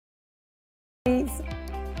Bon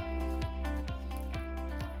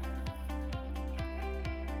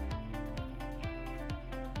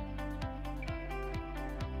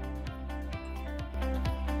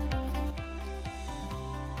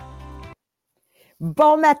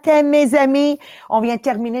matin, mes amis. On vient de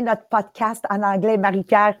terminer notre podcast en anglais,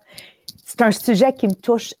 Marie-Pierre. C'est un sujet qui me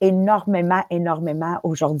touche énormément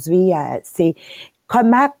aujourd'hui. C'est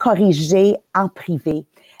comment corriger en privé.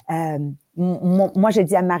 Moi, j'ai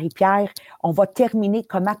dit à Marie-Pierre, on va terminer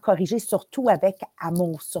comment corriger, surtout avec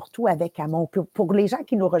amour. Pour les gens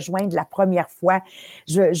qui nous rejoignent la première fois,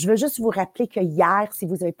 je veux juste vous rappeler que hier, si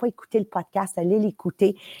vous n'avez pas écouté le podcast, allez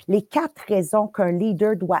l'écouter. Les 4 raisons qu'un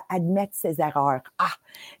leader doit admettre ses erreurs.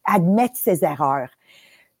 Admettre ses erreurs.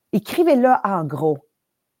 Écrivez-le en gros.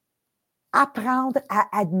 Apprendre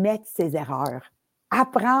à admettre ses erreurs.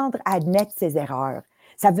 Apprendre à admettre ses erreurs.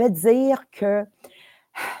 Ça veut dire que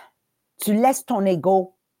tu laisses ton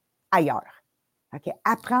ego ailleurs. Okay?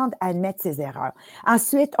 Apprendre à admettre ses erreurs.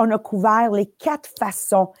 Ensuite, on a couvert les 4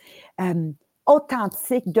 façons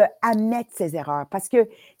authentiques de admettre ses erreurs. Parce que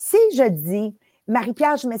si je dis,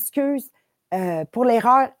 Marie-Pierre, je m'excuse pour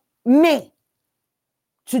l'erreur, mais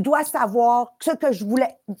tu dois savoir ce que je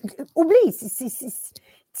voulais. Oublie.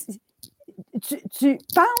 Tu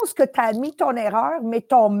penses que tu as admis ton erreur, mais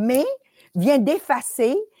ton « mais » vient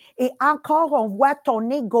d'effacer et encore, on voit ton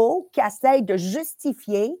ego qui essaie de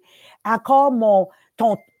justifier encore moi,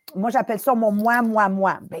 j'appelle ça mon « moi ».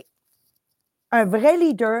 Bien, un vrai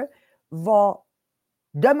leader va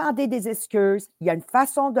demander des excuses, il y a une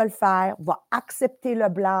façon de le faire, va accepter le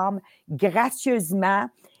blâme gracieusement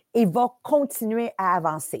et va continuer à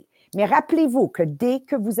avancer. Mais rappelez-vous que dès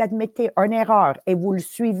que vous admettez une erreur et vous le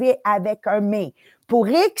suivez avec un « mais » pour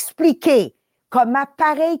expliquer comment,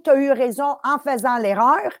 pareil, tu as eu raison en faisant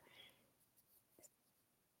l'erreur,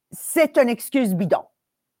 c'est une excuse bidon.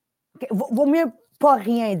 Okay? Vaut mieux pas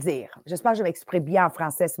rien dire. J'espère que je m'exprime bien en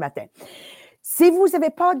français ce matin. Si vous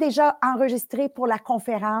n'avez pas déjà enregistré pour la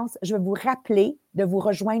conférence, je vais vous rappeler de vous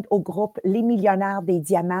rejoindre au groupe Les Millionnaires des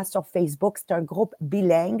Diamants sur Facebook. C'est un groupe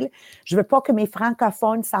bilingue. Je veux pas que mes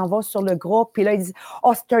francophones s'en vont sur le groupe puis là, ils disent «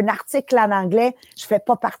 Oh, c'est un article en anglais, je fais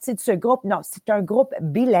pas partie de ce groupe. » Non, c'est un groupe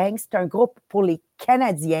bilingue, c'est un groupe pour les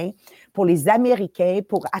Canadiens, pour les Américains,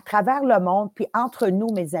 pour à travers le monde, puis entre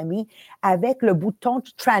nous, mes amis, avec le bouton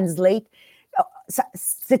 « Translate ».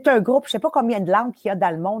 C'est un groupe, je ne sais pas combien de langues il y a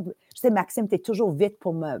dans le monde. Je sais, Maxime, tu es toujours vite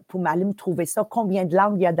pour m'aller me trouver ça. Combien de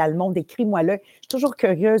langues il y a dans le monde? Écris-moi-le. Je suis toujours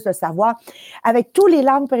curieuse de savoir. Avec tous les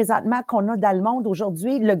langues présentement qu'on a dans le monde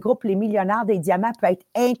aujourd'hui, le groupe Les Millionnaires des Diamants peut être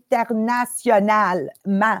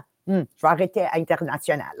internationalement. Je vais arrêter à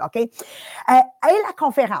international, OK? Et la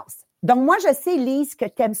conférence. Donc, moi, je sais, Lise, que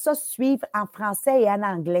tu aimes ça suivre en français et en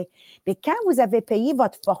anglais. Mais quand vous avez payé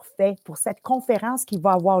votre forfait pour cette conférence qui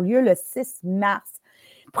va avoir lieu le 6 mars,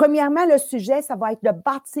 premièrement, le sujet, ça va être de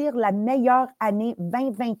bâtir la meilleure année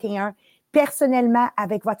 2021 personnellement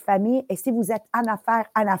avec votre famille et si vous êtes en affaires.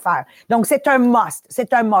 Donc, c'est un must.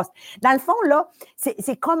 Dans le fond, là,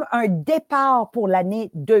 c'est comme un départ pour l'année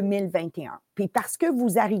 2021. Puis parce que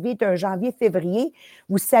vous arrivez d'un janvier-février,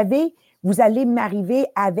 vous savez, vous allez m'arriver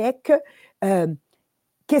avec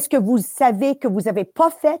qu'est-ce que vous savez que vous n'avez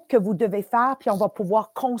pas fait, que vous devez faire, puis on va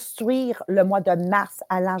pouvoir construire le mois de mars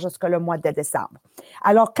allant jusqu'au mois de décembre.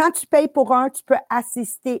 Alors, quand tu payes pour un, tu peux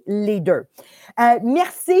assister les deux.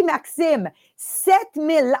 Merci, Maxime.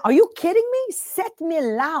 7000, are you kidding me?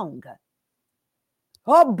 7000 langues.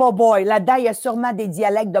 Oh, boy, là-dedans, il y a sûrement des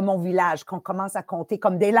dialectes de mon village qu'on commence à compter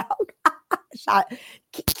comme des langues.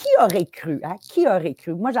 Qui aurait cru? Hein? Qui aurait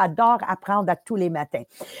cru? Moi, j'adore apprendre à tous les matins.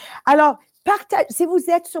 Alors, si vous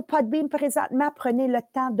êtes sur Podbean présentement, prenez le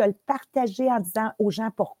temps de le partager en disant aux gens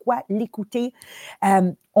pourquoi l'écouter.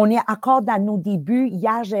 On est encore dans nos débuts.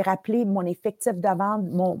 Hier, j'ai rappelé mon effectif de vente,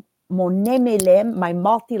 mon MLM, my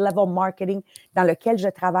multi-level marketing, dans lequel je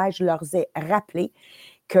travaille. Je leur ai rappelé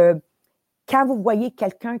que quand vous voyez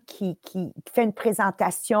quelqu'un qui fait une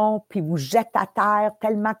présentation, puis vous jette à terre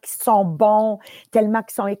tellement qu'ils sont bons, tellement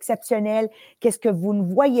qu'ils sont exceptionnels, qu'est-ce que vous ne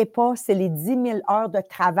voyez pas, c'est les 10 000 heures de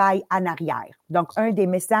travail en arrière. Donc, un des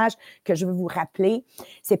messages que je veux vous rappeler,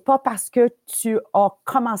 c'est pas parce que tu as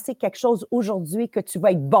commencé quelque chose aujourd'hui que tu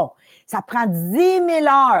vas être bon. Ça prend 10 000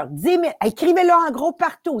 heures, 10 000, écrivez-le en gros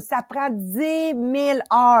partout, ça prend 10 000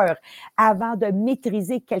 heures avant de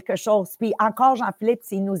maîtriser quelque chose. Puis encore, Jean-Philippe,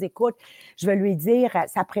 s'il nous écoute, je vais lui dire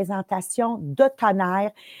sa présentation de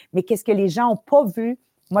tonnerre, mais qu'est-ce que les gens n'ont pas vu?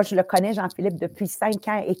 Moi, je le connais, Jean-Philippe, depuis 5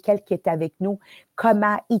 ans et quelques qui est avec nous,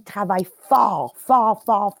 comment il travaille fort, fort,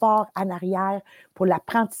 fort, fort en arrière pour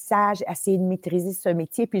l'apprentissage, essayer de maîtriser ce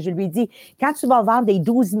métier. Puis je lui dis, quand tu vas vendre des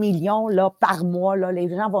 12 millions là, par mois, là, les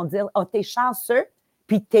gens vont dire, oh, t'es chanceux,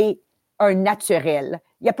 puis t'es un naturel.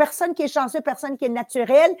 Il n'y a personne qui est chanceux, personne qui est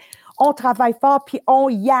naturel. On travaille fort, puis on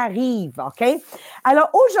y arrive, OK? Alors,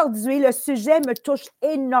 aujourd'hui, le sujet me touche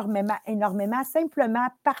énormément, énormément, simplement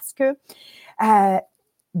parce que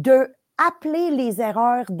de appeler les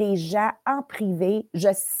erreurs des gens en privé, je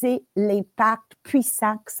sais l'impact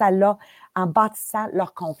puissant que ça a en bâtissant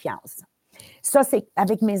leur confiance. Ça, c'est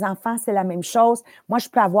avec mes enfants, c'est la même chose. Moi, je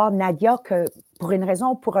peux avoir Nadia que, pour une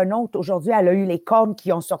raison ou pour une autre, aujourd'hui, elle a eu les cornes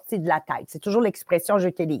qui ont sorti de la tête. C'est toujours l'expression que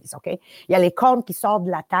j'utilise, OK? Il y a les cornes qui sortent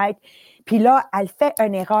de la tête. Puis là, elle fait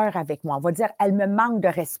une erreur avec moi. On va dire, elle me manque de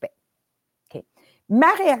respect. OK?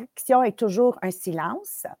 Ma réaction est toujours un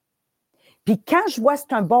silence. Puis quand je vois que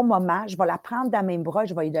c'est un bon moment, je vais la prendre dans mes bras,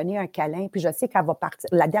 je vais lui donner un câlin, puis je sais qu'elle va partir.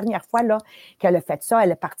 La dernière fois là, qu'elle a fait ça, elle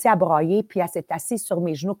est partie à brailler, puis elle s'est assise sur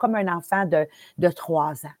mes genoux comme un enfant de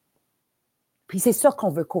 3 ans. Puis c'est ça qu'on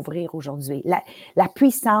veut couvrir aujourd'hui, la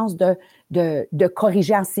puissance de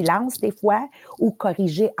corriger en silence des fois ou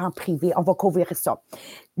corriger en privé. On va couvrir ça.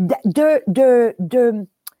 De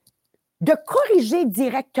corriger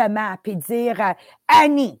directement, puis dire «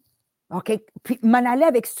 Annie », OK? Puis m'en aller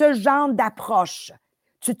avec ce genre d'approche.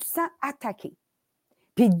 Tu te sens attaqué.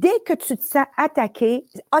 Puis dès que tu te sens attaqué,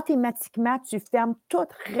 automatiquement, tu fermes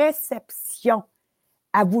toute réception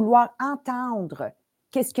à vouloir entendre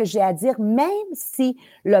qu'est-ce que j'ai à dire, même si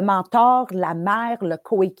le mentor, la mère, le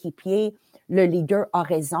coéquipier, le leader a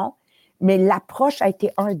raison. Mais l'approche a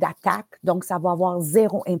été un d'attaque, donc ça va avoir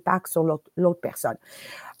 0 impact sur l'autre personne.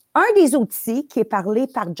 Un des outils qui est parlé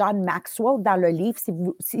par John Maxwell dans le livre,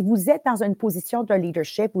 si vous êtes dans une position de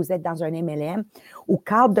leadership, vous êtes dans un MLM ou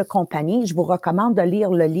cadre de compagnie, je vous recommande de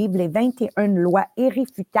lire le livre « Les 21 lois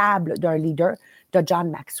irréfutables d'un leader » de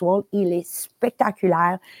John Maxwell. Il est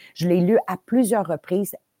spectaculaire. Je l'ai lu à plusieurs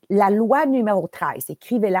reprises. La loi numéro 13,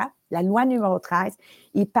 écrivez-la, la loi numéro 13,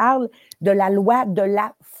 il parle de la loi de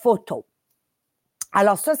la photo.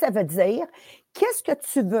 Alors ça veut dire, qu'est-ce que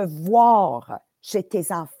tu veux voir chez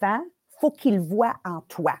tes enfants, il faut qu'ils voient en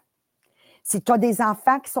toi. Si tu as des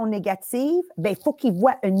enfants qui sont négatifs, bien, il faut qu'ils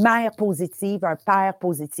voient une mère positive, un père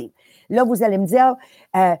positif. Là, vous allez me dire,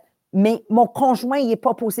 mais mon conjoint, il n'est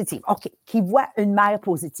pas positif. OK, qu'il voit une mère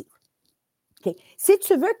positive. OK. Si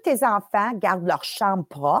tu veux que tes enfants gardent leur chambre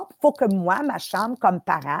propre, il faut que moi, ma chambre comme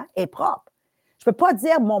parent, est propre. Je ne peux pas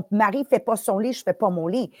dire, mon mari ne fait pas son lit, je ne fais pas mon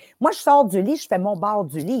lit. Moi, je sors du lit, je fais mon bord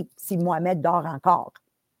du lit, si Mohamed dort encore.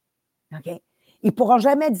 OK? Ils ne pourront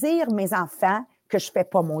jamais dire, mes enfants, que je ne fais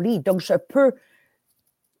pas mon lit. Donc, je peux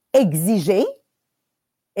exiger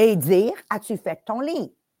et dire, as-tu fait ton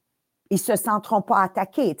lit? Ils ne se sentiront pas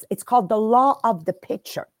attaqués. It's called the law of the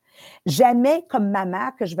pitcher. Jamais, comme maman,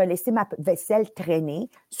 que je vais laisser ma vaisselle traîner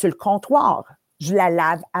sur le comptoir. Je la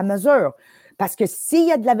lave à mesure. Parce que s'il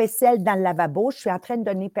y a de la vaisselle dans le lavabo, je suis en train de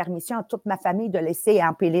donner permission à toute ma famille de laisser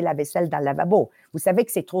empiler la vaisselle dans le lavabo. Vous savez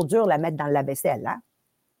que c'est trop dur de la mettre dans le lave-vaisselle, hein?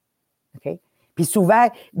 OK? Puis souvent,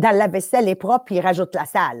 dans la vaisselle est propre, puis ils rajoutent la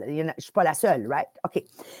salle. Je ne suis pas la seule, right? OK.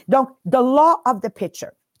 Donc, the law of the pitcher.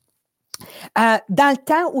 Dans le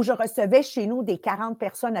temps où je recevais chez nous des 40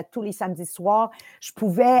 personnes à tous les samedis soirs, je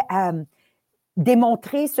pouvais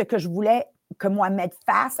démontrer ce que je voulais que Mohamed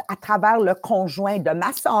fasse à travers le conjoint de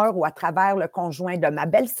ma sœur ou à travers le conjoint de ma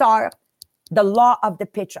belle-sœur. The law of the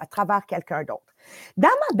pitcher, à travers quelqu'un d'autre. Dans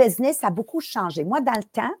ma business, ça a beaucoup changé. Moi, dans le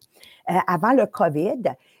temps, avant le COVID,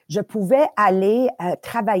 je pouvais aller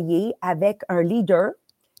travailler avec un leader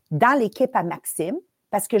dans l'équipe à Maxime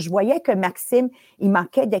parce que je voyais que Maxime, il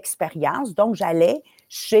manquait d'expérience. Donc, j'allais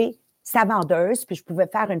chez sa vendeuse, puis je pouvais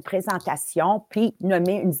faire une présentation, puis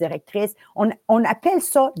nommer une directrice. On appelle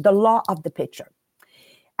ça « the law of the pitcher ».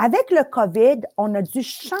 Avec le COVID, on a dû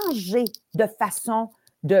changer de façon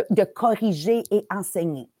de corriger et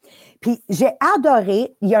enseigner. Puis, j'ai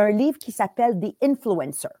adoré, il y a un livre qui s'appelle « The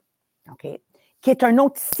Influencer », OK? Qui est un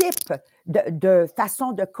autre type de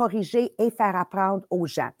façon de corriger et faire apprendre aux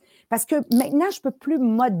gens. Parce que maintenant, je ne peux plus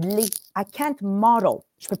modeler. I can't model.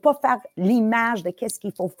 Je ne peux pas faire l'image de qu'est-ce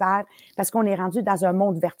qu'il faut faire parce qu'on est rendu dans un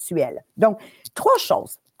monde virtuel. Donc, 3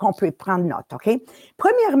 choses qu'on peut prendre note, OK?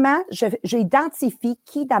 Premièrement, j'identifie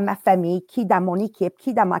qui dans ma famille, qui dans mon équipe,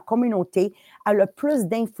 qui dans ma communauté a le plus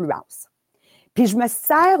d'influence. Puis, je me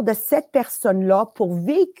sers de cette personne-là pour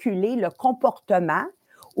véhiculer le comportement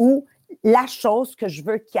ou la chose que je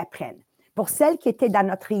veux qu'ils apprennent. Pour celles qui étaient dans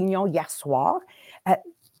notre réunion hier soir,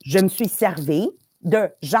 je me suis servi de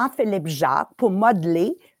Jean-Philippe Jacques pour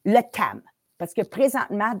modeler le thème. Parce que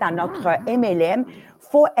présentement, dans notre MLM, il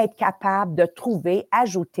faut être capable de trouver,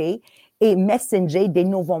 ajouter et messenger des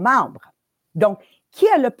nouveaux membres. Donc, qui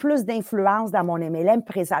a le plus d'influence dans mon MLM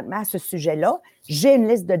présentement à ce sujet-là? J'ai une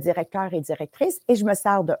liste de directeurs et directrices et je me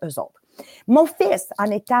sers de eux autres. Mon fils,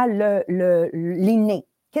 en étant l'aîné,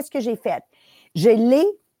 qu'est-ce que j'ai fait? Je l'ai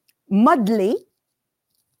modelé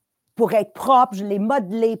pour être propre, je l'ai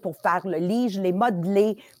modelé pour faire le lit, je l'ai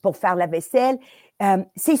modelé pour faire la vaisselle.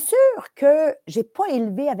 C'est sûr que je n'ai pas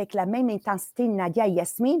élevé avec la même intensité Nadia et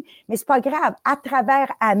Yasmine, mais ce n'est pas grave. À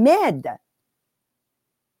travers Ahmed,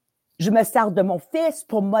 je me sers de mon fils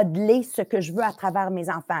pour modeler ce que je veux à travers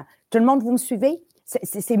mes enfants. Tout le monde, vous me suivez?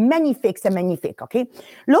 C'est magnifique, c'est magnifique, OK?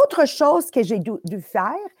 L'autre chose que j'ai dû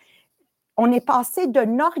faire, on est passé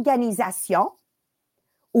d'une organisation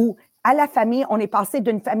où, à la famille, on est passé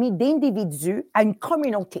d'une famille d'individus à une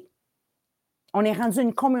communauté. On est rendu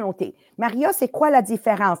une communauté. Maria, c'est quoi la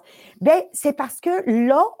différence? Bien, c'est parce que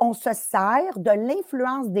là, on se sert de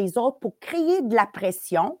l'influence des autres pour créer de la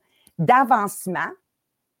pression d'avancement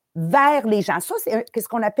vers les gens. Ça, c'est ce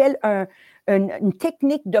qu'on appelle une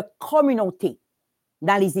technique de communauté.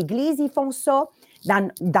 Dans les églises, ils font ça.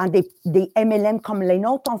 Dans des MLM comme les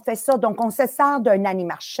nôtres, on fait ça. Donc, on se sert d'un Annie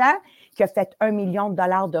Marchand qui a fait 1 million de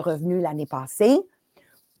dollars de revenus l'année passée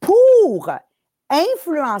pour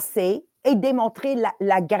influencer et démontrer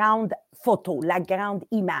la grande photo, la grande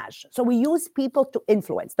image. So, we use people to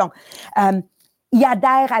influence. Donc, ils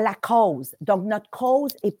adhèrent à la cause. Donc, notre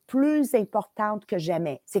cause est plus importante que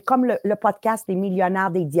jamais. C'est comme le podcast des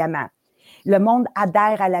millionnaires des diamants. Le monde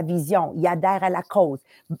adhère à la vision, il adhère à la cause.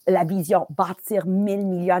 La vision, bâtir 1000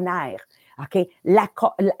 millionnaires. OK?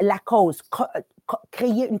 La cause,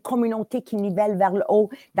 créer une communauté qui nivelle vers le haut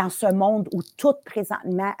dans ce monde où tout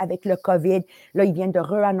présentement, avec le COVID, là, ils viennent de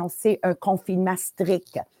réannoncer un confinement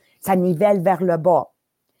strict. Ça nivelle vers le bas.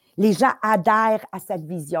 Les gens adhèrent à cette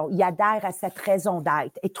vision, ils adhèrent à cette raison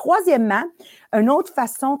d'être. Et troisièmement, une autre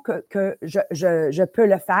façon que je peux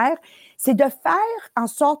le faire, c'est de faire en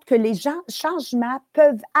sorte que les changements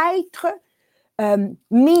peuvent être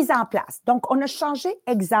mis en place. Donc, on a changé,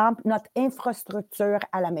 exemple, notre infrastructure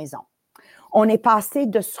à la maison. On est passé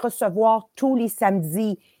de se recevoir tous les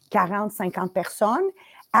samedis 40, 50 personnes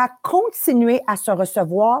à continuer à se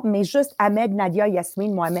recevoir, mais juste Ahmed, Nadia,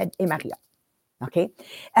 Yasmine, Mohamed et Maria. OK?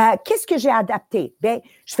 Qu'est-ce que j'ai adapté? Bien,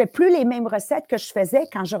 je ne fais plus les mêmes recettes que je faisais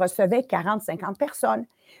quand je recevais 40, 50 personnes.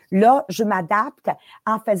 Là, je m'adapte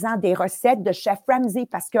en faisant des recettes de chef Ramsay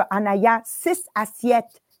parce qu'en ayant 6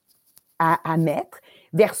 assiettes à mettre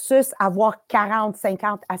versus avoir 40,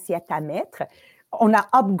 50 assiettes à mettre, on a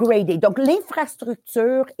upgradé. Donc,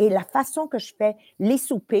 l'infrastructure et la façon que je fais les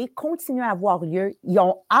soupers continuent à avoir lieu. Ils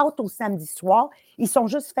ont hâte au samedi soir. Ils sont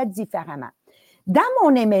juste faits différemment. Dans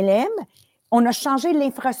mon MLM, on a changé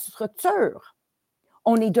l'infrastructure.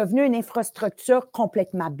 On est devenu une infrastructure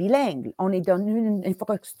complètement bilingue. On est devenu une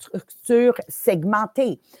infrastructure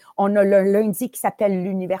segmentée. On a le lundi qui s'appelle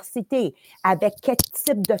l'université, avec quel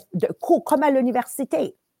type de cours, comme à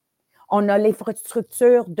l'université. On a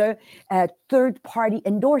l'infrastructure de third-party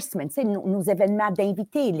endorsement, nos événements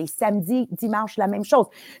d'invités, les samedis, dimanches, la même chose.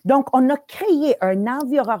 Donc, on a créé un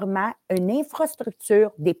environnement, une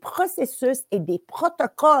infrastructure, des processus et des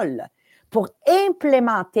protocoles pour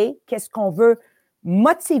implémenter qu'est-ce qu'on veut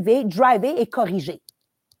motiver, driver et corriger.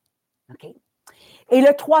 OK? Et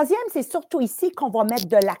le troisième, c'est surtout ici qu'on va mettre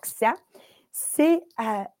de l'accent, c'est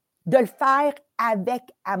de le faire avec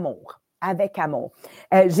amour. Avec amour.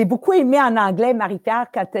 J'ai beaucoup aimé en anglais, Marie-Pierre,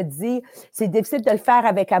 quand tu as dit c'est difficile de le faire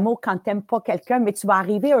avec amour quand tu n'aimes pas quelqu'un, mais tu vas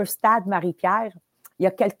arriver à un stade, Marie-Pierre. Il y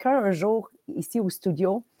a quelqu'un un jour, ici au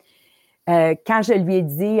studio, quand je lui ai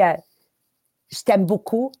dit je t'aime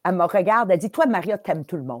beaucoup, elle me regarde, elle dit toi, Maria, t'aimes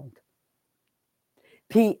tout le monde.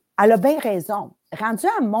 Puis, elle a bien raison. Rendue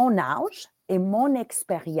à mon âge et mon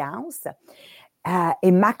expérience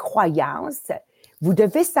et ma croyance, vous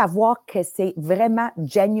devez savoir que c'est vraiment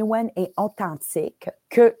genuine et authentique,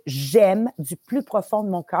 que j'aime du plus profond de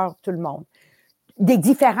mon cœur tout le monde. Des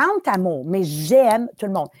différentes amours, mais j'aime tout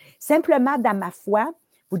le monde. Simplement, dans ma foi,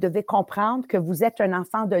 vous devez comprendre que vous êtes un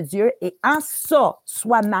enfant de Dieu et en ça,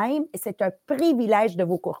 soi-même, c'est un privilège de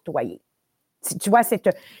vous courtoyer. Tu vois,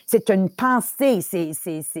 c'est une pensée,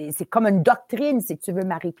 c'est comme une doctrine, si tu veux,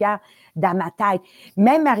 Marie-Pierre, dans ma tête.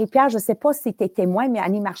 Même Marie-Pierre, je ne sais pas si tu es témoin, mais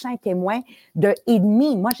Annie Marchand est témoin de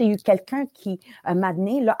ennemi. Moi, j'ai eu quelqu'un qui, un moment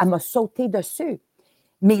donné, là, elle m'a sauté dessus.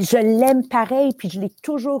 Mais je l'aime pareil, puis je l'ai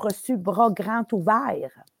toujours reçu bras grands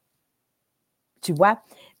ouverts. Tu vois?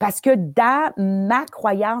 Parce que dans ma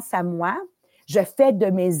croyance à moi, je fais de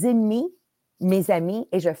mes ennemis mes amis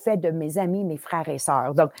et je fais de mes amis mes frères et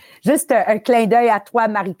sœurs. Donc, juste un clin d'œil à toi,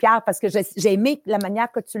 Marie-Pierre, parce que j'ai aimé la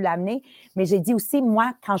manière que tu l'as amené, mais j'ai dit aussi,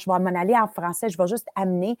 moi, quand je vais m'en aller en français, je vais juste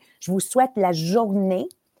amener, je vous souhaite la journée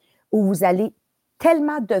où vous allez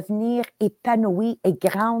tellement devenir épanoui et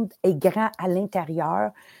grande et grand à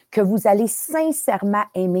l'intérieur que vous allez sincèrement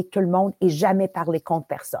aimer tout le monde et jamais parler contre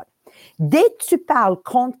personne. Dès que tu parles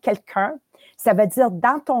contre quelqu'un, ça veut dire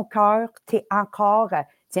dans ton cœur, tu es encore,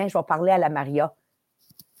 tiens, je vais parler à la Maria,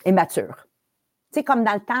 immature. Tu sais, comme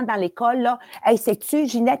dans le temps, dans l'école, là, hey, sais-tu,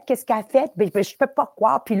 Ginette, qu'est-ce qu'elle a fait? Ben, je peux pas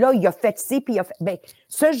croire. Puis là, il a fait ci, puis il a fait. Ben,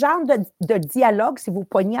 ce genre de dialogue, si vous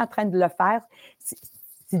pognez en train de le faire,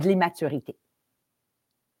 c'est de l'immaturité.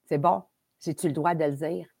 C'est bon? J'ai-tu le droit de le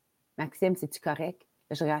dire? Maxime, c'est-tu correct?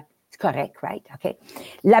 Je regarde, c'est correct, right? OK.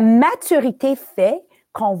 La maturité fait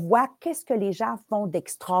qu'on voit qu'est-ce que les gens font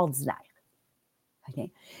d'extraordinaire.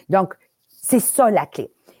 Okay? Donc, c'est ça la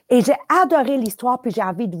clé. Et j'ai adoré l'histoire, puis j'ai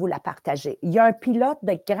envie de vous la partager. Il y a un pilote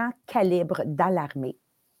de grand calibre dans l'armée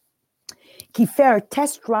qui fait un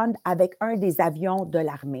test run avec un des avions de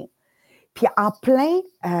l'armée. Puis en plein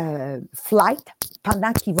flight,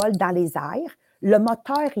 pendant qu'il vole dans les airs, le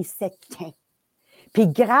moteur, il s'éteint. Puis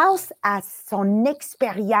grâce à son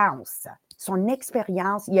expérience,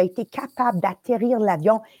 il a été capable d'atterrir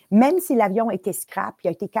l'avion, même si l'avion était scrap, il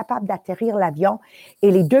a été capable d'atterrir l'avion et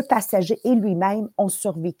les 2 passagers et lui-même ont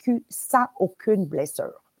survécu sans aucune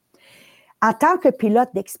blessure. En tant que pilote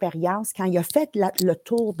d'expérience, quand il a fait le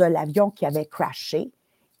tour de l'avion qui avait crashé,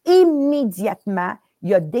 immédiatement,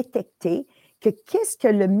 il a détecté que qu'est-ce que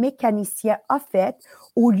le mécanicien a fait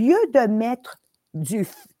au lieu de mettre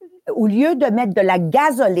de la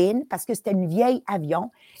gasoline, parce que c'était une vieille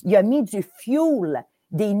avion, il a mis du fuel,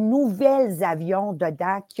 des nouvelles avions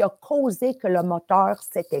dedans qui a causé que le moteur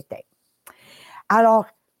s'est éteint. Alors,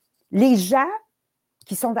 les gens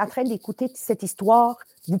qui sont en train d'écouter cette histoire,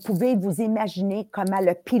 vous pouvez vous imaginer comment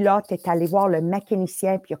le pilote est allé voir le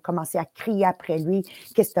mécanicien puis il a commencé à crier après lui.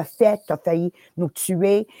 Qu'est-ce que tu as fait? Tu as failli nous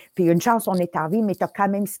tuer. Puis une chance, on est en vie, mais tu as quand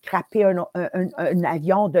même scrappé un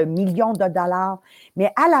avion de millions de dollars.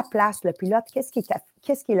 Mais à la place, le pilote, qu'est-ce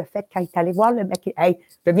qu'il a fait quand il est allé voir le mécanicien? Hey,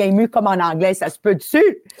 je deviens ému comme en anglais, ça se peut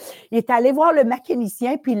dessus. Il est allé voir le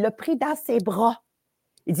mécanicien puis il l'a pris dans ses bras.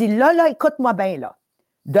 Il dit, là, écoute-moi bien, là.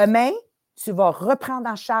 Demain, tu vas reprendre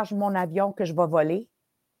en charge mon avion que je vais voler.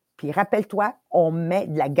 Puis rappelle-toi, on met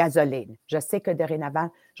de la gasoline. Je sais que dorénavant,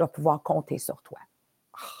 je vais pouvoir compter sur toi.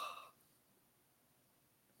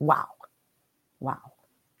 Wow! Wow!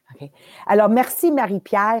 Okay. Alors, merci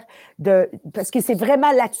Marie-Pierre, parce que c'est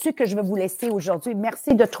vraiment là-dessus que je vais vous laisser aujourd'hui.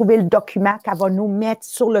 Merci de trouver le document qu'elle va nous mettre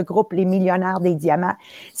sur le groupe Les Millionnaires des Diamants.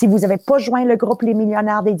 Si vous n'avez pas joint le groupe Les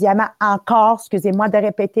Millionnaires des Diamants encore, excusez-moi de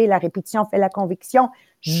répéter, la répétition fait la conviction,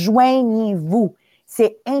 joignez-vous.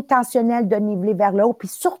 C'est intentionnel de niveler vers le haut. Puis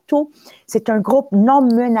surtout, c'est un groupe non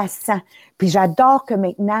menaçant. Puis j'adore que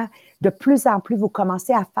maintenant, de plus en plus, vous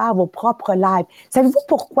commencez à faire vos propres lives. Savez-vous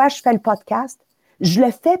pourquoi je fais le podcast? Je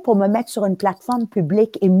le fais pour me mettre sur une plateforme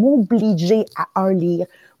publique et m'obliger à un lire,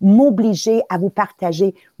 m'obliger à vous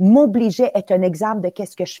partager, m'obliger à être un exemple de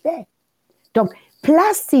qu'est-ce que je fais. Donc,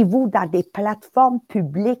 placez-vous dans des plateformes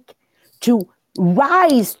publiques to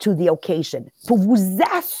rise to the occasion, pour vous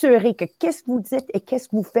assurer que qu'est-ce que vous dites et qu'est-ce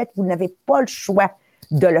que vous faites, vous n'avez pas le choix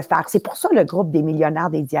de le faire. C'est pour ça le groupe des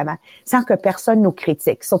Millionnaires des Diamants, sans que personne nous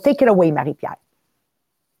critique. So, take it away, Marie-Pierre.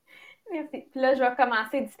 Merci. Puis là, je vais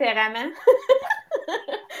commencer différemment.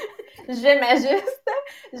 Je m'ajuste.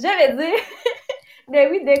 Je vais dire, ben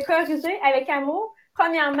oui, de corriger avec amour.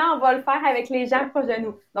 Premièrement, on va le faire avec les gens proches de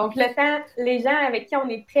nous. Donc, le temps, les gens avec qui on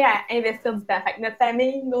est prêt à investir du temps. Fait que notre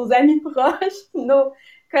famille, nos amis proches, nos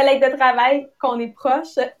collègues de travail, qu'on est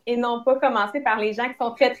proches et non pas commencer par les gens qui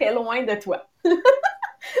sont très, très loin de toi.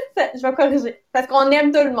 Je vais corriger parce qu'on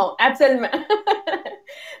aime tout le monde, absolument.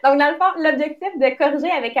 Donc, dans le fond, l'objectif de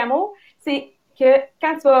corriger avec amour, c'est que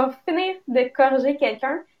quand tu vas finir de corriger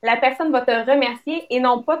quelqu'un, la personne va te remercier et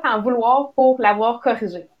non pas t'en vouloir pour l'avoir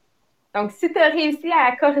corrigé. Donc, si tu as réussi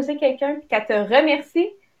à corriger quelqu'un et qu'elle te remercie,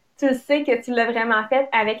 tu le sais que tu l'as vraiment fait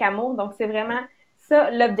avec amour. Donc, c'est vraiment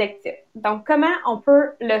ça l'objectif. Donc, comment on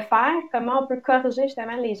peut le faire? Comment on peut corriger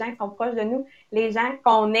justement les gens qui sont proches de nous, les gens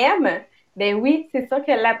qu'on aime? Ben oui, c'est sûr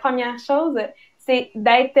que la première chose, c'est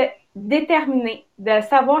d'être déterminé, de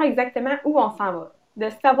savoir exactement où on s'en va, de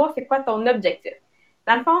savoir c'est quoi ton objectif.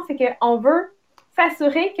 Dans le fond, c'est qu'on veut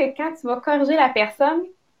s'assurer que quand tu vas corriger la personne,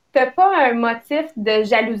 tu n'as pas un motif de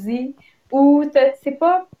jalousie ou c'est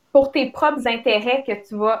pas pour tes propres intérêts que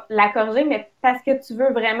tu vas la corriger, mais parce que tu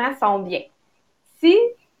veux vraiment son bien. Si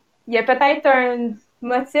il y a peut-être un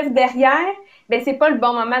motif derrière, ben c'est pas le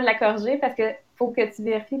bon moment de la corriger parce que faut que tu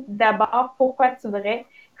vérifies d'abord pourquoi tu voudrais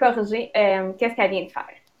corriger qu'est-ce qu'elle vient de faire.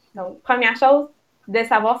 Donc, première chose, de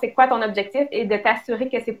savoir c'est quoi ton objectif et de t'assurer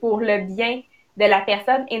que c'est pour le bien de la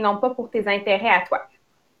personne et non pas pour tes intérêts à toi.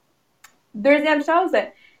 Deuxième chose,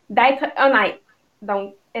 d'être honnête.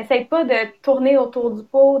 Donc, essaye pas de tourner autour du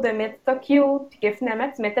pot, de mettre ça cute, puis que finalement,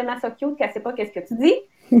 tu mets tellement ça cute qu'elle sait pas qu'est-ce que tu dis.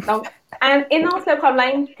 Donc, énonce le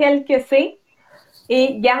problème tel que c'est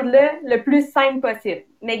et garde-le le plus simple possible.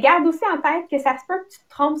 Mais garde aussi en tête que ça se peut que tu te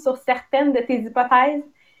trompes sur certaines de tes hypothèses.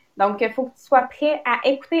 Donc, il faut que tu sois prêt à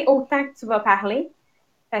écouter autant que tu vas parler,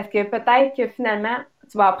 parce que peut-être que finalement,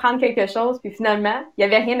 tu vas apprendre quelque chose, puis finalement, il n'y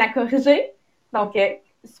avait rien à corriger. Donc,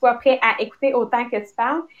 sois prêt à écouter autant que tu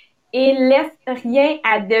parles et laisse rien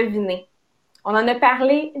à deviner. On en a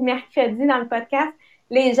parlé mercredi dans le podcast.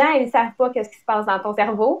 Les gens, ils ne savent pas ce qui se passe dans ton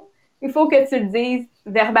cerveau. Il faut que tu le dises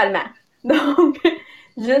verbalement. Donc,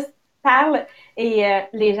 juste parle et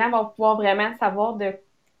les gens vont pouvoir vraiment savoir de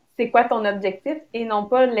c'est quoi ton objectif et non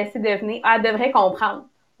pas le laisser devenir « Ah, elle devrait comprendre ».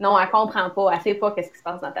 Non, elle ne comprend pas, elle ne sait pas ce qui se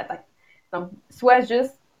passe dans ta tête. Donc, sois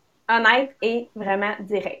juste honnête et vraiment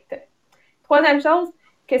direct. Troisième chose,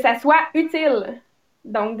 que ça soit utile.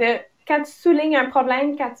 Donc, quand tu soulignes un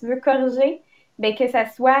problème, quand tu veux corriger, bien, que ça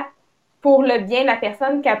soit pour le bien de la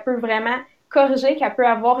personne, qu'elle peut vraiment corriger, qu'elle peut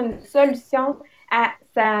avoir une solution à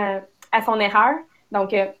son erreur.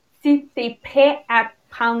 Donc, si tu es prêt à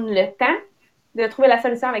prendre le temps de trouver la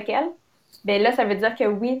solution avec elle, bien là, ça veut dire que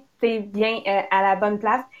oui, tu es bien à la bonne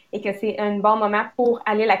place et que c'est un bon moment pour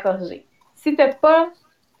aller la corriger. Si tu n'as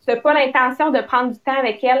pas l'intention de prendre du temps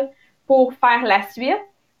avec elle pour faire la suite,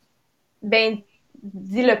 ben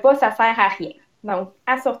dis-le pas, ça sert à rien. Donc,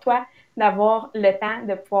 assure-toi d'avoir le temps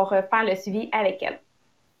de pouvoir faire le suivi avec elle.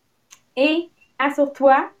 Et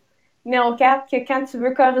assure-toi, numéro 4, que quand tu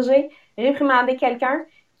veux corriger, réprimander quelqu'un,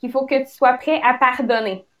 qu'il faut que tu sois prêt à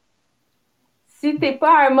pardonner. Si tu n'es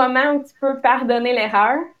pas à un moment où tu peux pardonner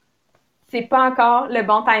l'erreur, c'est pas encore le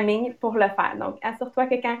bon timing pour le faire. Donc, assure-toi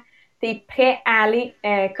que quand tu es prêt à aller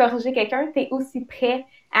corriger quelqu'un, tu es aussi prêt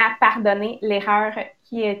à pardonner l'erreur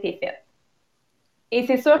qui a été faite. Et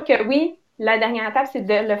c'est sûr que oui, la dernière étape, c'est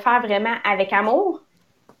de le faire vraiment avec amour.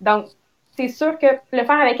 Donc, c'est sûr que le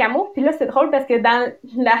faire avec amour, puis là, c'est drôle parce que dans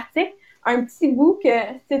l'article, un petit bout que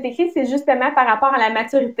c'est écrit, c'est justement par rapport à la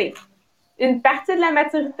maturité. Une partie de la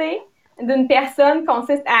maturité d'une personne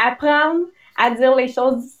consiste à apprendre à dire les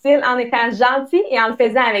choses difficiles en étant gentil et en le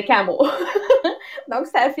faisant avec amour. Donc,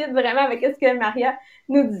 ça fit vraiment avec ce que Maria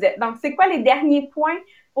nous disait. Donc, c'est quoi les derniers points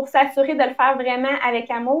pour s'assurer de le faire vraiment avec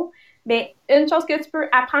amour? Bien, une chose que tu peux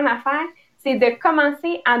apprendre à faire, c'est de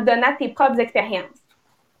commencer en donnant tes propres expériences.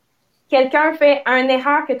 Quelqu'un fait une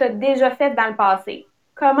erreur que tu as déjà faite dans le passé.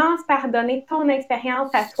 Commence par donner ton expérience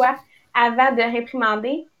à toi avant de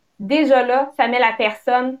réprimander. Déjà là, ça met la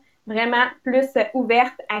personne vraiment plus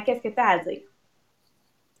ouverte à ce que tu as à dire.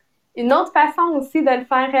 Une autre façon aussi de le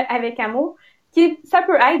faire avec amour, ça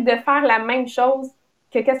peut être de faire la même chose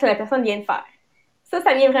que ce que la personne vient de faire.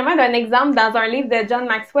 Ça vient vraiment d'un exemple dans un livre de John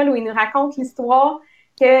Maxwell où il nous raconte l'histoire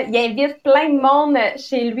qu'il invite plein de monde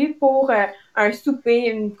chez lui pour un souper,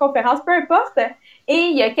 une conférence, peu importe. Et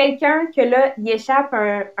il y a quelqu'un que là, il échappe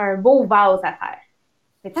un beau vase à terre.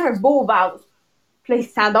 C'était un beau vase. Puis là, il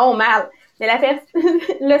se sent donc mal. Mais la personne,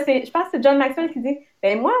 là, je pense que c'est John Maxwell qui dit,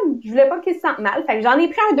 ben moi, je voulais pas qu'il se sente mal. Fait que j'en ai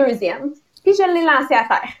pris un deuxième, puis je l'ai lancé à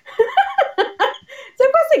terre.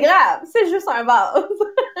 C'est pas si grave, c'est juste un vase.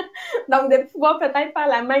 Donc, de pouvoir peut-être faire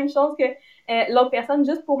la même chose que l'autre personne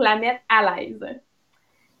juste pour la mettre à l'aise.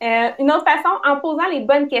 Une autre façon, en posant les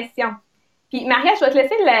bonnes questions. Puis, Maria, je vais te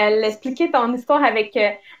laisser l'expliquer ton histoire avec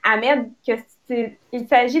Ahmed, il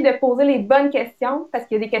s'agit de poser les bonnes questions parce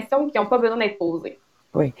qu'il y a des questions qui n'ont pas besoin d'être posées.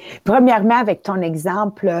 Oui. Premièrement, avec ton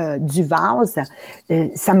exemple du vase,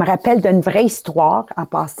 ça me rappelle d'une vraie histoire en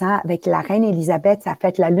passant avec la reine Élisabeth. Ça a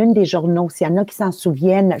fait la lune des journaux. S'il y en a qui s'en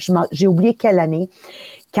souviennent, j'ai oublié quelle année,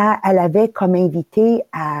 quand elle avait comme invité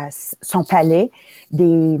à son palais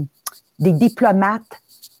des diplomates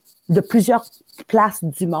de plusieurs places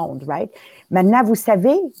du monde, right? Maintenant, vous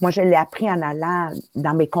savez, moi, je l'ai appris en allant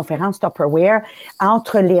dans mes conférences Tupperware.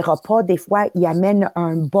 Entre les repas, des fois, ils amènent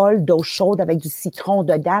un bol d'eau chaude avec du citron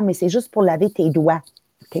dedans, mais c'est juste pour laver tes doigts.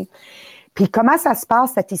 OK? Puis comment ça se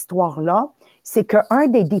passe, cette histoire-là? C'est qu'un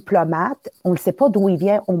des diplomates, on ne sait pas d'où il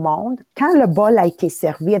vient au monde, quand le bol a été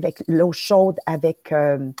servi avec l'eau chaude, avec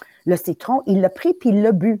le citron, il l'a pris puis il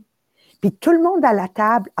l'a bu. Puis tout le monde à la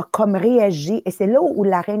table a comme réagi. Et c'est là où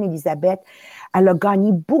la reine Élisabeth, elle a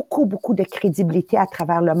gagné beaucoup, beaucoup de crédibilité à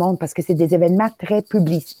travers le monde parce que c'est des événements très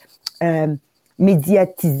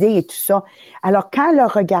médiatisés et tout ça. Alors, quand elle a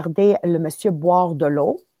regardé le monsieur boire de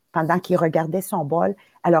l'eau, pendant qu'il regardait son bol,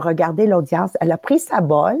 elle a regardé l'audience, elle a pris sa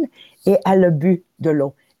bol et elle a bu de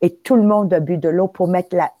l'eau. Et tout le monde a bu de l'eau pour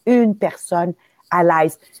mettre une personne à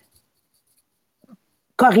l'aise.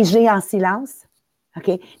 Corriger en silence.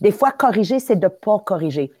 OK? Des fois, corriger, c'est de ne pas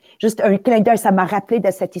corriger. Juste un clin d'œil, ça m'a rappelé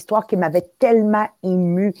de cette histoire qui m'avait tellement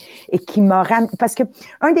émue et qui m'a ramené. Parce que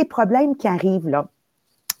un des problèmes qui arrive, là,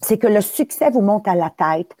 c'est que le succès vous monte à la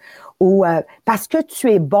tête ou parce que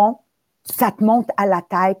tu es bon, ça te monte à la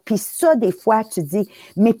tête. Puis ça, des fois, tu dis,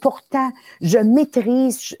 mais pourtant, je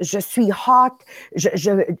maîtrise, je suis hot,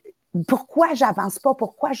 pourquoi j'avance pas?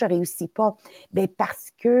 Pourquoi je réussis pas? Bien, parce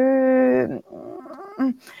que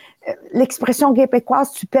l'expression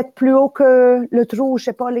québécoise, tu pètes plus haut que le trou, je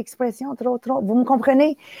sais pas l'expression, trop. Vous me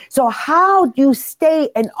comprenez? So how do you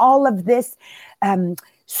stay in all of this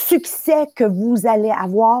succès que vous allez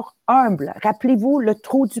avoir humble? Rappelez-vous, le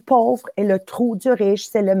trou du pauvre et le trou du riche,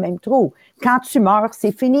 c'est le même trou. Quand tu meurs,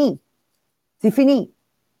 c'est fini. C'est fini.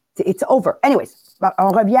 It's over. Anyways, on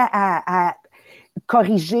revient à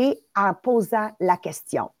corriger en posant la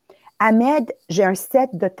question. Ahmed, j'ai un set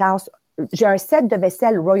de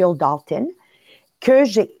vaisselle Royal Dalton que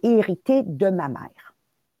j'ai hérité de ma mère.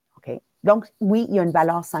 OK? Donc, oui, il y a une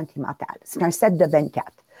valeur sentimentale. C'est un set de 24.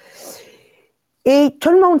 Et tout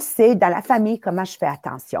le monde sait dans la famille comment je fais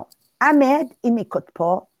attention. Ahmed, il ne m'écoute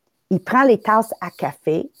pas. Il prend les tasses à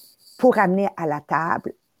café pour amener à la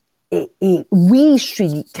table. Et oui, je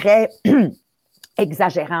suis très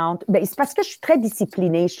exagérante. Ben, c'est parce que je suis très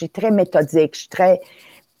disciplinée, je suis très méthodique,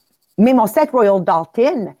 Mais mon set Royal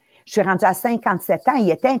Dalton, je suis rendue à 57 ans, il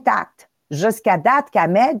est intact. Jusqu'à date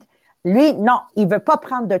qu'Ahmed, lui, non, il ne veut pas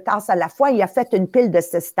prendre 2 tasses à la fois. Il a fait une pile de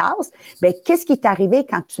 6 tasses. Bien, qu'est-ce qui est arrivé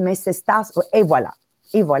quand tu mets 6 tasses? Et voilà,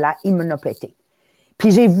 il me l'a pété.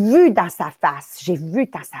 Puis j'ai vu dans sa face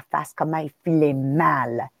comment il filait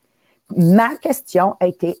mal. Ma question a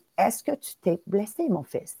été, est-ce que tu t'es blessé, mon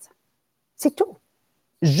fils? C'est tout.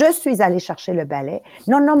 Je suis allée chercher le balai.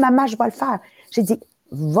 Non, maman, je vais le faire. J'ai dit,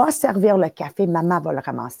 va servir le café, maman va le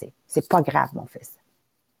ramasser. C'est pas grave, mon fils.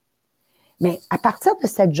 Mais à partir de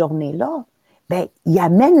cette journée-là, ben, il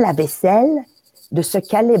amène la vaisselle de ce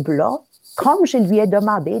calibre-là, comme je lui ai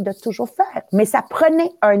demandé de toujours faire. Mais ça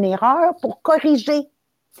prenait une erreur pour corriger.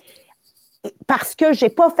 Parce que j'ai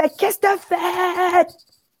pas fait, qu'est-ce que tu as fait?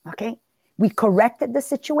 OK? We corrected the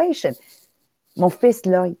situation. Mon fils,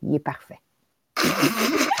 là, il est parfait.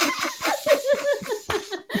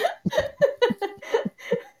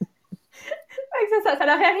 Ça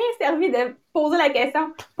n'aurait rien servi de poser la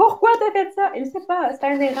question « Pourquoi tu as fait ça? » Il ne sait pas,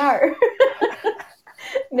 c'est une erreur.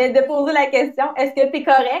 Mais de poser la question « Est-ce que tu es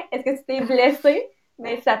correct? Est-ce que tu t'es blessé? »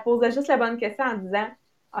 Mais ça posait juste la bonne question en disant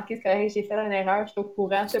 « OK, c'est correct, j'ai fait une erreur, je suis au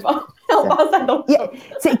courant, c'est bon. » On passe à d'autres choses.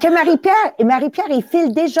 C'est que Marie-Pierre, il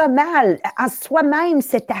file déjà mal. En soi-même,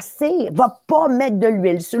 c'est assez. Va pas mettre de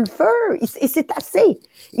l'huile sur le feu. Et c'est assez.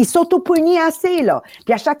 Il s'auto-punit assez, là.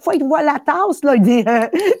 Puis à chaque fois qu'il voit la tasse, là, il dit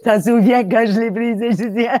 « T'en souviens quand je l'ai brisée? » Je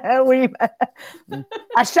dis « Oui. »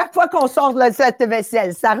 À chaque fois qu'on sort de cette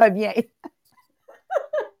vaisselle, ça revient.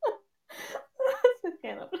 C'est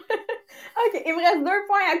très drôle. OK, il me reste 2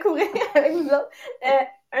 points à courir avec vous autres.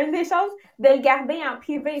 Une des choses, de le garder en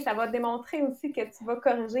privé, ça va démontrer aussi que tu vas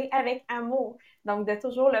corriger avec amour. Donc, de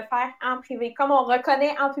toujours le faire en privé. Comme on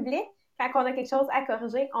reconnaît en public, quand on a quelque chose à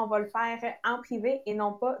corriger, on va le faire en privé et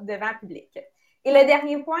non pas devant le public. Et le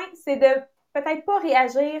dernier point, c'est de peut-être pas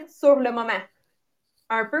réagir sur le moment.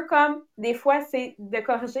 Un peu comme, des fois, c'est de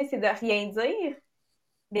corriger, c'est de rien dire.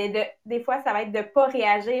 Mais des fois, ça va être de pas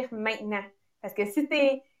réagir maintenant. Parce que si tu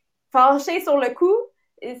es fâché sur le coup,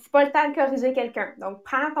 c'est pas le temps de corriger quelqu'un. Donc,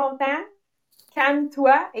 prends ton temps,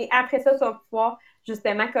 calme-toi et après ça, tu vas pouvoir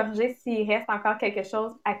justement corriger s'il reste encore quelque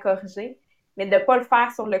chose à corriger. Mais de ne pas le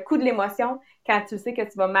faire sur le coup de l'émotion quand tu sais que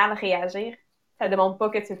tu vas mal réagir. Ça ne demande pas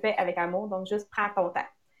que tu le fais avec amour. Donc, juste prends ton temps.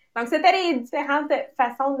 Donc, c'était les différentes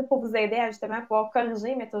façons pour vous aider à justement pouvoir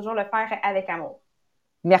corriger, mais toujours le faire avec amour.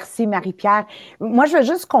 Merci, Marie-Pierre. Moi, je veux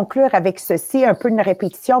juste conclure avec ceci, un peu une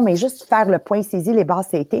répétition, mais juste faire le point saisi, les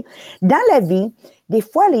bases été. Dans la vie, des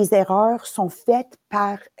fois, les erreurs sont faites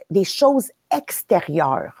par des choses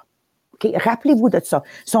extérieures. Okay? Rappelez-vous de ça.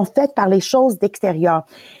 Sont faites par les choses d'extérieur.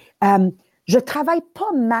 Je travaille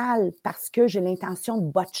pas mal parce que j'ai l'intention de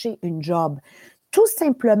botcher une job. Tout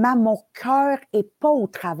simplement, mon cœur est pas au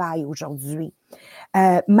travail aujourd'hui.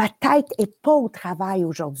 Ma tête n'est pas au travail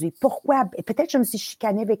aujourd'hui. Pourquoi? Peut-être que je me suis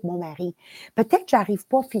chicanée avec mon mari. Peut-être que j'arrive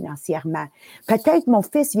pas financièrement. Peut-être que mon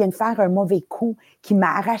fils vient de faire un mauvais coup qui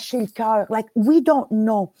m'a arraché le cœur. Like, we don't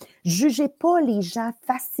know. Jugez pas les gens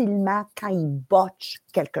facilement quand ils botchent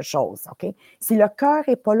quelque chose, OK? Si le cœur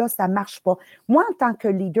est pas là, ça marche pas. Moi, en tant que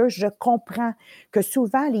leader, je comprends que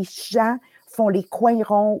souvent les gens font les coins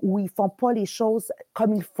ronds ou ils font pas les choses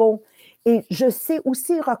comme il faut. Et je sais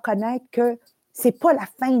aussi reconnaître que c'est pas la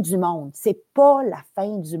fin du monde. C'est pas la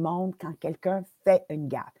fin du monde quand quelqu'un fait une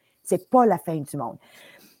gaffe. C'est pas la fin du monde.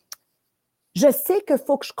 Je sais qu'il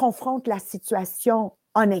faut que je confronte la situation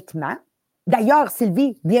honnêtement. D'ailleurs,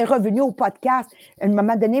 Sylvie, bien revenue au podcast. À un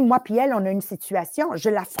moment donné, moi et elle, on a une situation. Je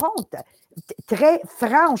l'affronte. Très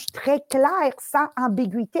franche, très claire, sans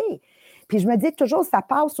ambiguïté. Puis je me dis toujours, ça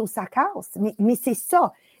passe ou ça casse. Mais c'est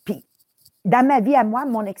ça. Puis dans ma vie à moi,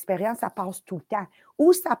 mon expérience, ça passe tout le temps.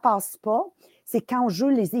 Où ça passe pas, c'est quand on joue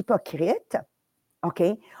les hypocrites, OK?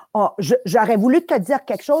 J'aurais voulu te dire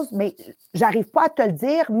quelque chose, mais j'arrive pas à te le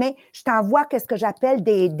dire, mais je t'envoie ce que j'appelle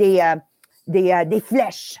des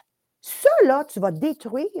flèches. Ça, là, tu vas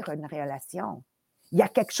détruire une relation. Il y a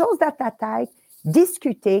quelque chose dans ta tête,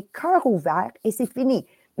 discuter, cœur ouvert, et c'est fini.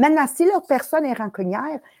 Maintenant, si l'autre personne est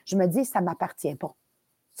rancunière, je me dis, ça ne m'appartient pas.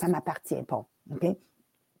 Ça ne m'appartient pas, OK?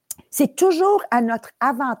 C'est toujours à notre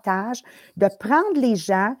avantage de prendre les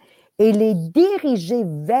gens et les diriger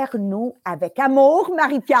vers nous avec amour,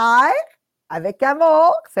 Marie-Pierre, avec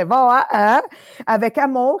amour, c'est bon, hein? Avec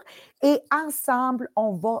amour. Et ensemble,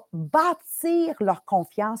 on va bâtir leur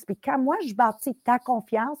confiance. Puis quand moi, je bâtis ta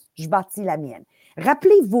confiance, je bâtis la mienne.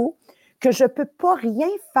 Rappelez-vous que je ne peux pas rien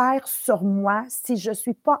faire sur moi si je ne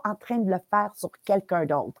suis pas en train de le faire sur quelqu'un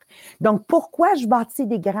d'autre. Donc, pourquoi je bâtis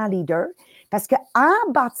des grands leaders? Parce qu'en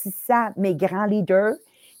bâtissant mes grands leaders,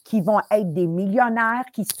 qui vont être des millionnaires,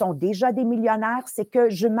 qui sont déjà des millionnaires, c'est que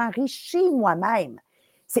je m'enrichis moi-même.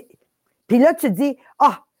 Puis là, tu dis,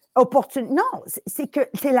 opportunité. Non, c'est que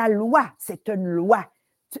c'est la loi, c'est une loi.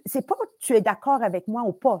 C'est pas que tu es d'accord avec moi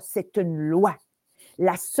ou pas, c'est une loi.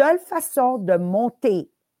 La seule façon de monter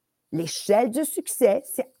l'échelle du succès,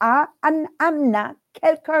 c'est en amenant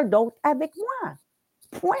quelqu'un d'autre avec moi.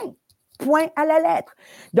 Point. Point à la lettre.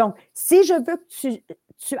 Donc, si je veux que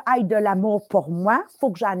tu ailles de l'amour pour moi, il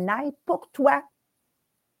faut que j'en aille pour toi.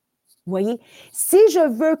 Vous voyez? Si je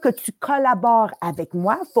veux que tu collabores avec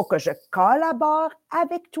moi, il faut que je collabore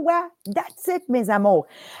avec toi. That's it, mes amours.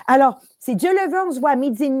 Alors, si Dieu le veut, on se voit à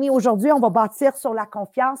 12h30 aujourd'hui. On va bâtir sur la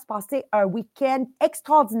confiance, passer un week-end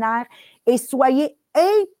extraordinaire et soyez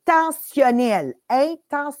intentionnels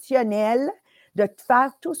de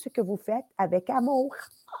faire tout ce que vous faites avec amour.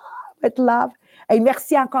 With love. Et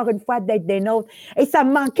merci encore une fois d'être des nôtres. Et ça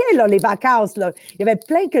me manquait, là, les vacances. Là. Il y avait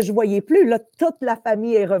plein que je ne voyais plus. Là, toute la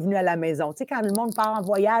famille est revenue à la maison. Tu sais, quand le monde part en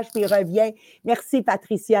voyage puis il revient. Merci,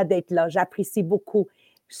 Patricia, d'être là. J'apprécie beaucoup.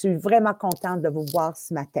 Je suis vraiment contente de vous voir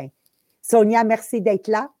ce matin. Sonia, merci d'être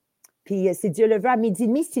là. Puis, si Dieu le veut, à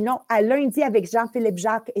 12h30. Sinon, à lundi avec Jean-Philippe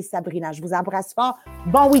Jacques et Sabrina. Je vous embrasse fort.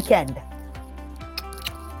 Bon week-end.